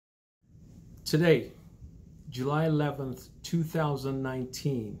Today, July 11th,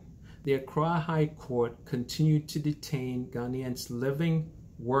 2019, the Accra High Court continued to detain Ghanaians living,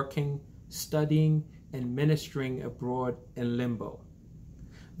 working, studying, and ministering abroad in limbo.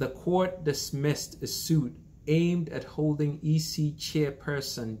 The court dismissed a suit aimed at holding EC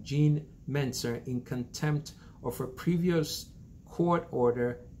chairperson Jean Mensah in contempt of a previous court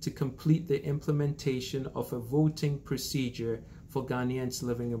order to complete the implementation of a voting procedure for Ghanaians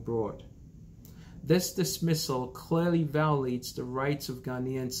living abroad. This dismissal clearly violates the rights of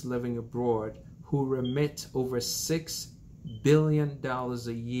Ghanaians living abroad who remit over $6 billion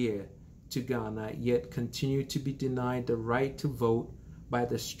a year to Ghana, yet continue to be denied the right to vote by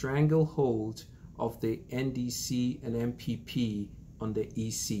the stranglehold of the NDC and MPP on the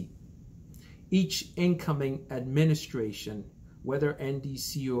EC. Each incoming administration, whether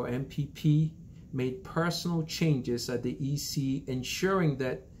NDC or MPP, made personal changes at the EC ensuring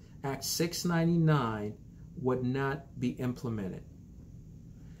that Act 699 would not be implemented.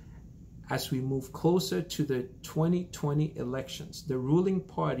 As we move closer to the 2020 elections, the ruling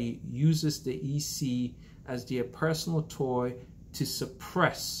party uses the EC as their personal toy to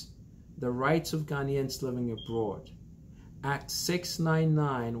suppress the rights of Ghanaians living abroad. Act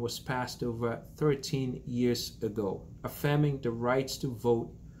 699 was passed over 13 years ago, affirming the rights to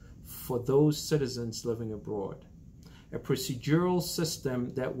vote for those citizens living abroad. A procedural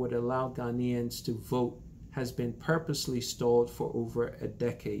system that would allow Ghanaians to vote has been purposely stalled for over a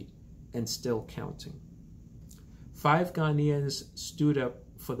decade and still counting. 5 Ghanaians stood up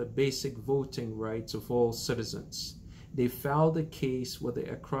for the basic voting rights of all citizens. They filed a case with the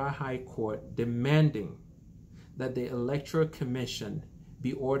Accra High Court demanding that the Electoral Commission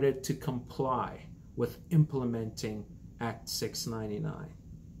be ordered to comply with implementing Act 699.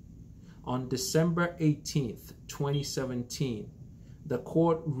 On December 18th, 2017, the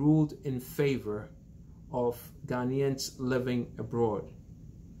court ruled in favor of Ghanaians living abroad.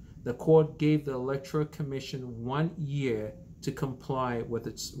 The court gave the Electoral Commission 1 year to comply with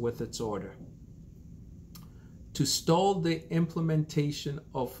its order. To stall the implementation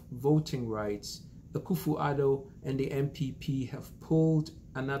of voting rights, Akufo-Addo and the MPP have pulled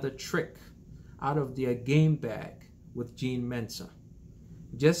another trick out of their game bag with Jean Mensah.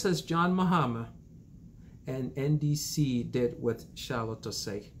 Just as John Mahama and NDC did with Charlotte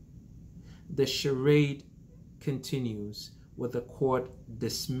Osei. The charade continues with the court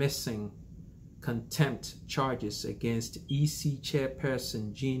dismissing contempt charges against EC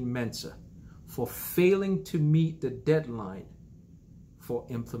chairperson Jean Mensah for failing to meet the deadline for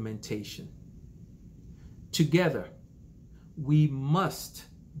implementation. Together, we must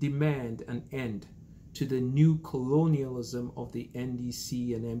demand an end to the new colonialism of the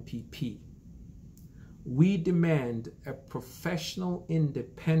NDC and MPP. We demand a professional,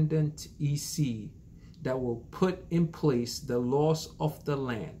 independent EC that will put in place the laws of the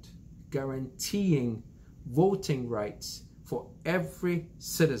land, guaranteeing voting rights for every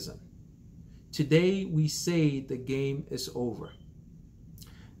citizen. Today, we say the game is over.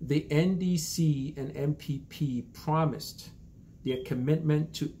 The NDC and MPP promised their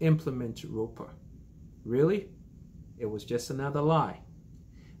commitment to implement ROPA. Really? It was just another lie.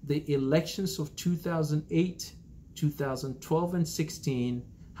 The elections of 2008, 2012, and 16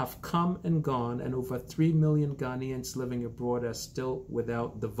 have come and gone, and over 3 million Ghanaians living abroad are still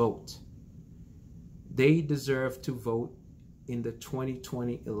without the vote. They deserve to vote in the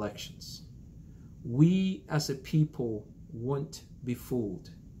 2020 elections. We as a people won't be fooled.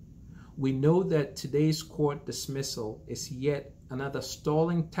 We know that today's court dismissal is yet another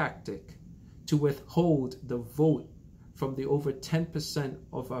stalling tactic to withhold the vote from the over 10%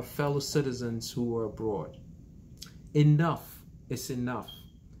 of our fellow citizens who are abroad. Enough is enough.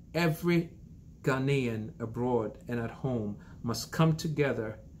 Every Ghanaian abroad and at home must come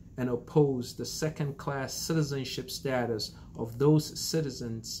together and oppose the second-class citizenship status of those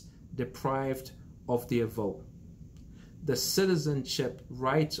citizens deprived of their vote. The citizenship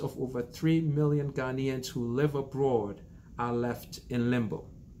rights of over 3 million Ghanaians who live abroad are left in limbo.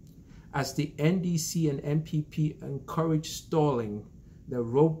 As the NDC and MPP encourage stalling the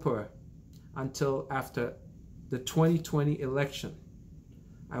ROPA until after the 2020 election,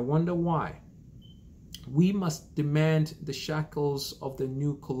 I wonder why. We must demand the shackles of the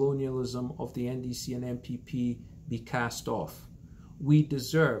new colonialism of the NDC and MPP be cast off. We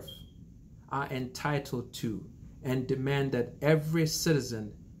deserve, are entitled to, and demand that every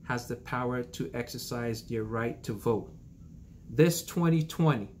citizen has the power to exercise their right to vote. This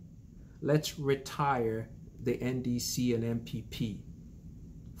 2020, let's retire the NDC and MPP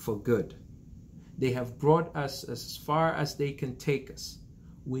for good. They have brought us as far as they can take us.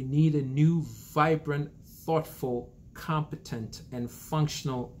 We need a new, vibrant, thoughtful, competent, and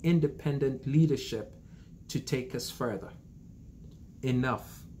functional independent leadership to take us further.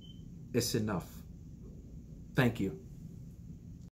 Enough is enough. Thank you.